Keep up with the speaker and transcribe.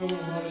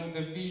Rolling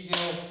the video.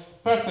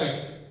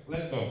 Perfect.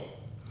 Let's go.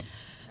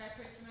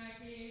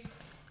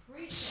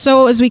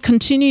 So, as we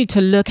continue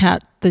to look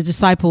at the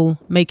disciple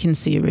making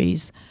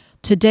series,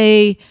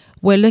 today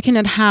we're looking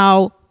at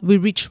how we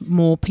reach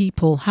more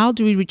people. How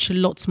do we reach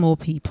lots more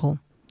people?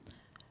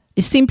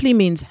 It simply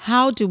means,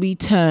 how do we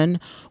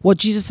turn what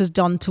Jesus has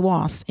done to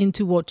us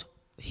into what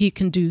he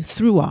can do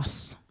through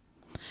us?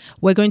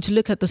 We're going to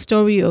look at the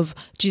story of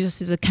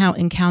Jesus'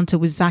 encounter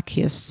with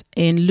Zacchaeus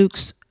in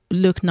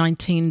Luke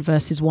 19,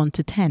 verses 1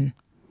 to 10.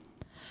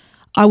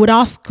 I would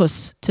ask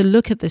us to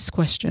look at this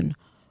question: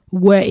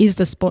 where is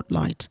the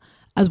spotlight?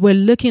 As we're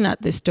looking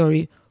at this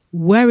story,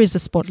 where is the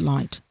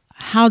spotlight?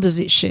 How does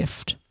it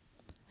shift?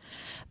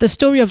 The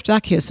story of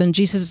Zacchaeus and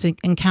Jesus'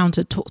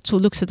 encounter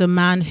looks at a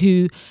man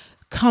who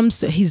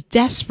he's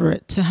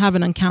desperate to have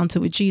an encounter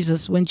with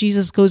Jesus. When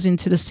Jesus goes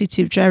into the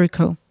city of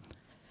Jericho,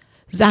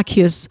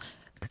 Zacchaeus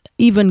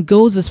even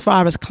goes as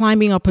far as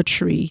climbing up a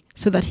tree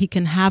so that he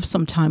can have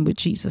some time with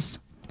Jesus.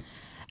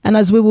 And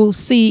as we will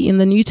see in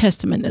the New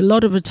Testament, a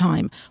lot of the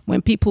time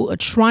when people are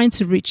trying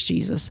to reach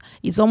Jesus,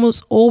 it's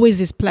almost always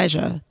his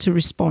pleasure to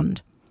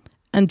respond.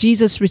 And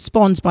Jesus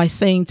responds by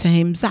saying to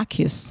him,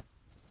 Zacchaeus.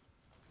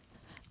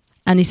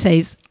 And he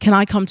says, can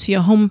I come to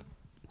your home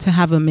to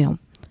have a meal?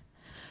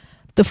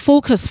 The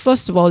focus,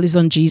 first of all, is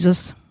on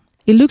Jesus.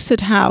 It looks at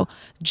how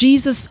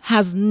Jesus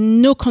has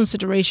no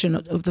consideration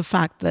of the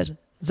fact that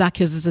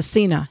Zacchaeus is a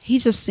sinner. He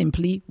just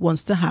simply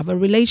wants to have a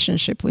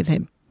relationship with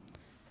him.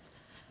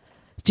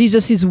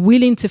 Jesus is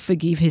willing to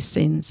forgive his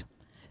sins.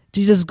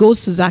 Jesus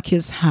goes to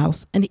Zacchaeus'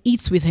 house and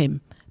eats with him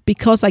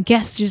because I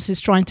guess Jesus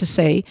is trying to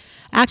say,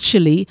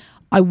 actually,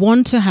 I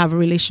want to have a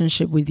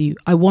relationship with you.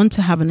 I want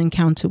to have an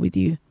encounter with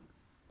you.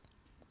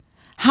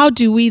 How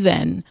do we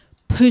then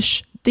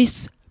push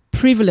this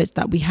privilege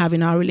that we have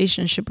in our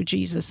relationship with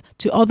Jesus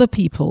to other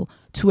people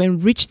to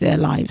enrich their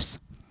lives?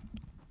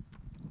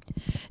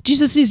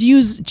 Jesus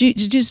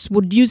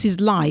would use his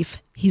life,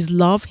 his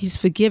love, his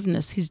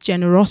forgiveness, his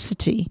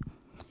generosity,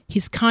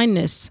 his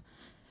kindness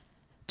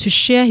to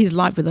share his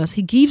life with us.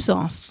 He gives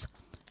us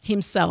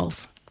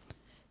himself.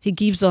 He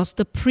gives us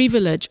the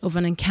privilege of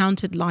an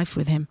encountered life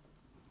with him.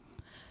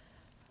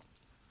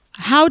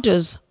 How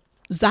does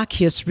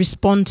Zacchaeus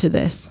respond to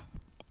this?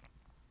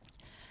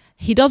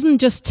 He doesn't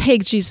just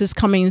take Jesus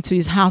coming into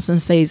his house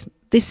and says,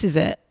 this is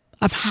it.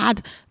 I've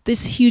had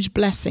this huge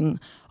blessing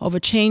of a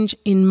change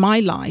in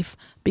my life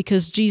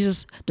because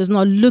Jesus does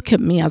not look at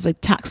me as a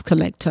tax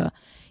collector.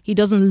 He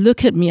doesn't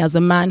look at me as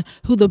a man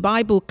who the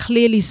Bible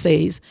clearly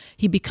says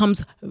he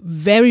becomes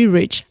very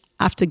rich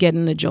after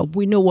getting a job.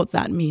 We know what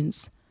that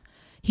means.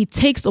 He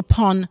takes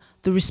upon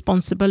the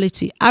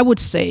responsibility. I would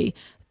say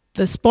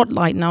the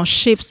spotlight now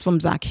shifts from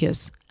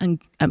Zacchaeus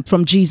and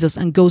from Jesus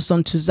and goes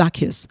on to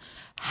Zacchaeus.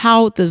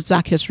 How does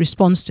Zacchaeus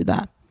respond to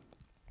that?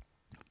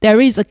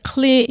 There is a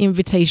clear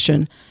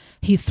invitation.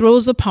 He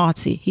throws a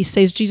party. He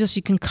says, Jesus,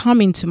 you can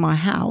come into my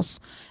house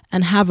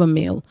and have a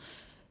meal.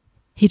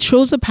 He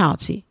throws a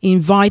party,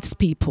 invites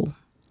people.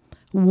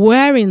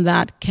 Where in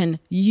that can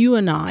you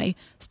and I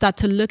start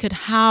to look at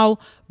how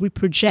we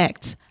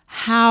project,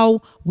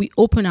 how we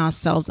open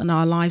ourselves and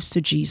our lives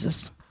to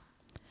Jesus?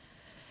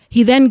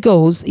 He then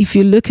goes, if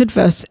you look at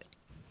verse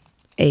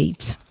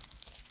 8,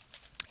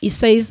 he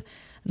says,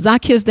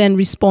 Zacchaeus then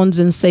responds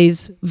and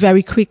says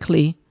very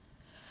quickly,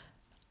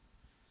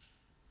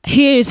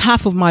 here is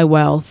half of my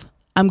wealth.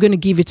 I'm going to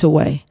give it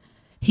away.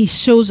 He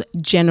shows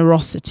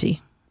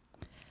generosity.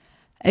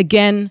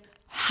 Again,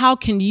 how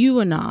can you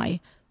and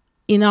I,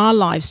 in our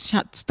lives,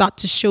 start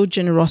to show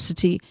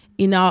generosity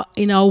in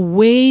our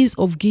ways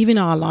of giving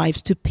our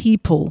lives to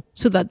people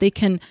so that they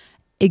can,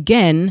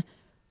 again,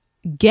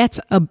 get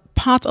a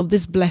part of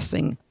this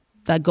blessing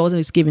that God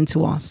has given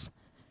to us?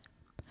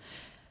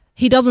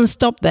 He doesn't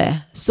stop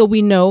there. So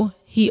we know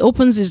he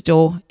opens his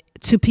door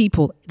to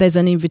people. There's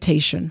an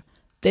invitation.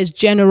 There's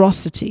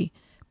generosity.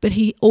 But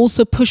he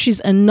also pushes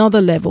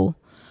another level.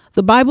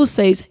 The Bible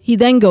says he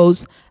then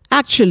goes,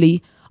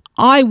 actually,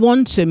 I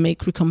want to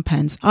make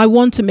recompense. I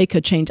want to make a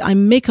change. I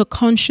make a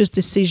conscious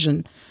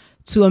decision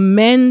to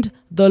amend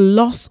the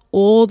loss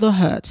or the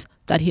hurt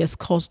that he has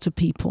caused to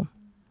people.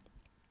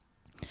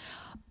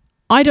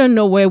 I don't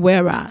know where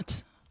we're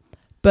at,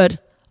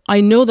 but I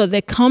know that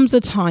there comes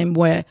a time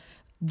where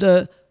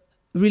the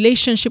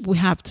relationship we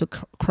have to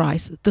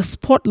Christ, the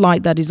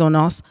spotlight that is on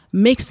us,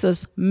 makes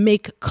us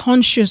make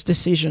conscious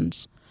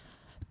decisions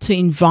to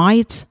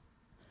invite,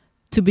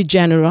 to be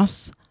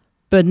generous,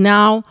 but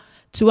now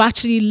to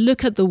actually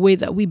look at the way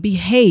that we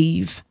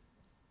behave,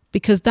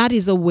 because that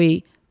is a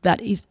way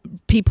that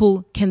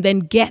people can then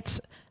get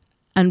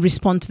and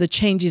respond to the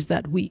changes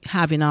that we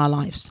have in our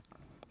lives.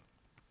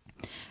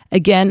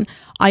 Again,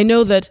 I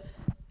know that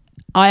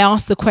I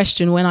asked the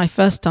question when I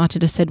first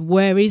started. I said,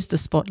 where is the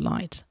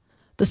spotlight?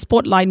 The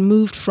spotlight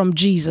moved from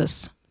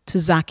Jesus to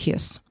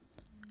Zacchaeus.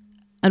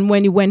 And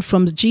when he went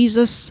from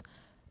Jesus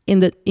in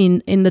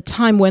the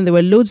time when there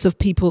were loads of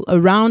people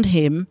around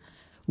him,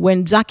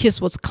 when Zacchaeus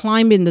was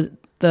climbing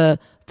the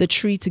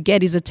tree to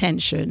get his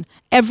attention,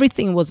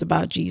 everything was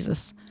about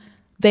Jesus.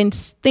 then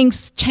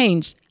things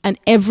changed and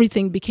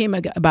everything became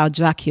about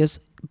Zacchaeus,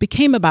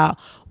 became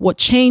about what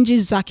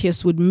changes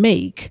Zacchaeus would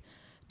make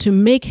to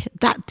make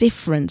that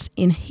difference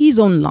in his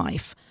own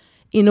life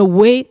in a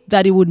way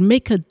that it would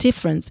make a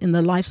difference in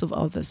the lives of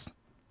others.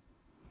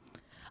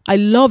 I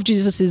love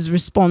Jesus'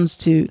 response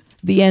to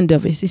the end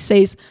of it. He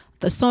says,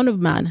 the Son of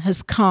Man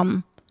has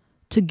come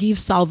to give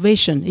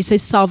salvation. He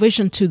says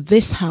salvation to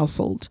this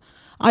household.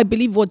 I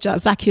believe what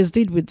Zacchaeus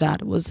did with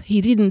that was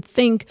he didn't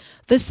think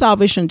this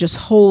salvation just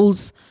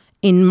holds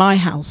in my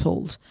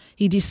household.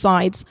 He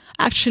decides,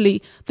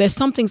 actually, there's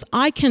some things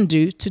I can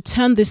do to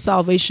turn this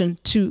salvation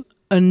to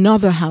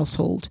another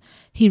household.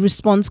 He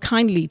responds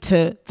kindly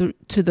to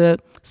the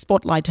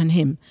spotlight on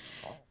him.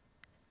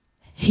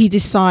 He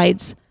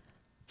decides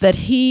that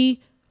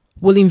he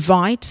will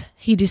invite.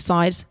 He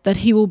decides that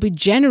he will be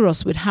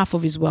generous with half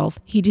of his wealth.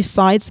 He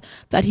decides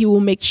that he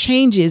will make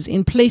changes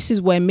in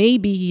places where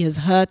maybe he has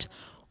hurt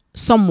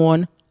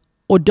someone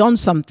or done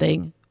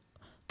something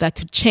that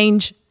could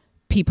change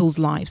people's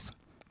lives.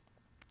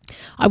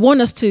 I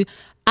want us to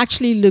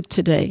actually look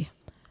today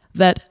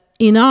that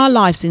in our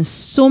lives, in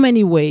so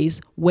many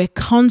ways, we're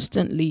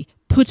constantly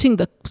putting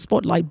the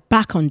spotlight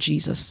back on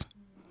Jesus.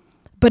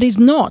 But it's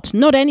not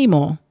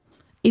anymore.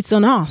 It's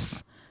on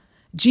us.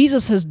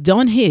 Jesus has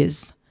done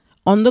his.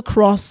 On the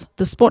cross,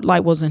 the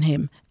spotlight was on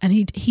him, and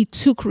he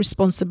took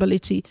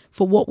responsibility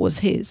for what was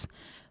his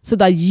so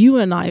that you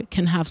and I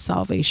can have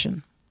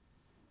salvation.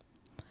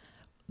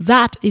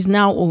 That is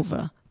now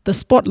over. The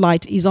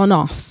spotlight is on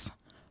us.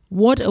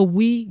 What are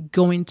we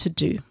going to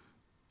do?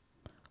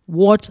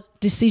 What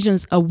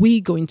decisions are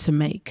we going to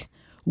make?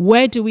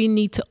 Where do we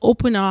need to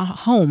open our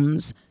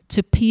homes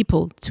to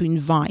people to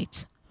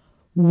invite?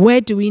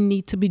 Where do we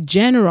need to be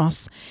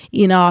generous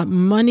in our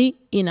money,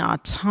 in our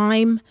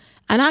time,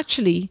 and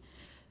actually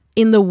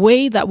in the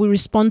way that we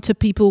respond to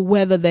people,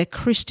 whether they're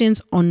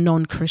Christians or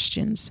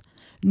non-Christians?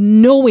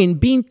 Knowing,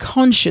 being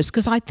conscious,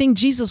 because I think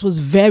Jesus was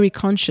very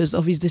conscious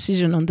of his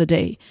decision on the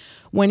day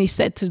when he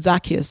said to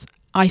Zacchaeus,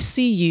 I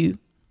see you,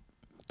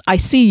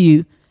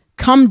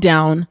 come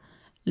down,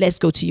 let's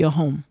go to your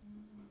home.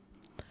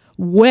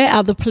 Where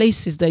are the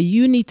places that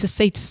you need to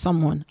say to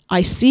someone,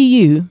 I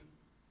see you,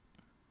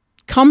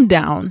 come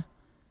down,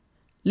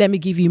 let me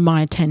give you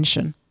my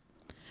attention?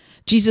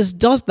 Jesus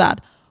does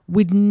that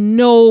with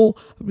no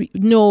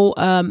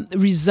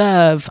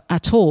reserve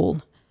at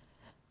all.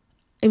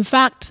 In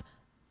fact,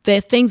 there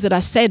are things that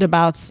are said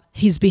about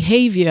his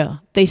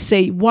behavior. They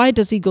say, why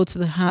does he go to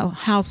the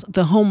house,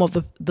 the home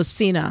of the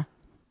sinner,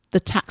 the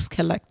tax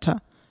collector?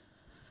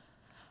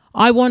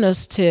 I want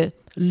us to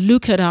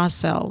look at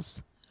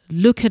ourselves,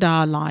 look at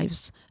our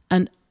lives,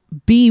 and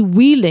be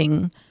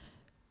willing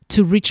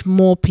to reach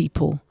more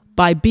people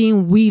by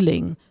being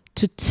willing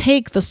to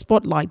take the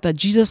spotlight that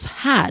Jesus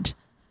had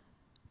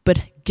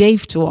but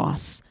gave to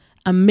us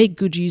and make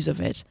good use of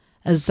it,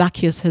 as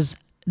Zacchaeus has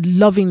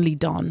lovingly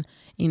done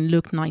in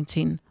Luke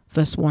 19,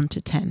 verse 1 to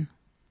 10.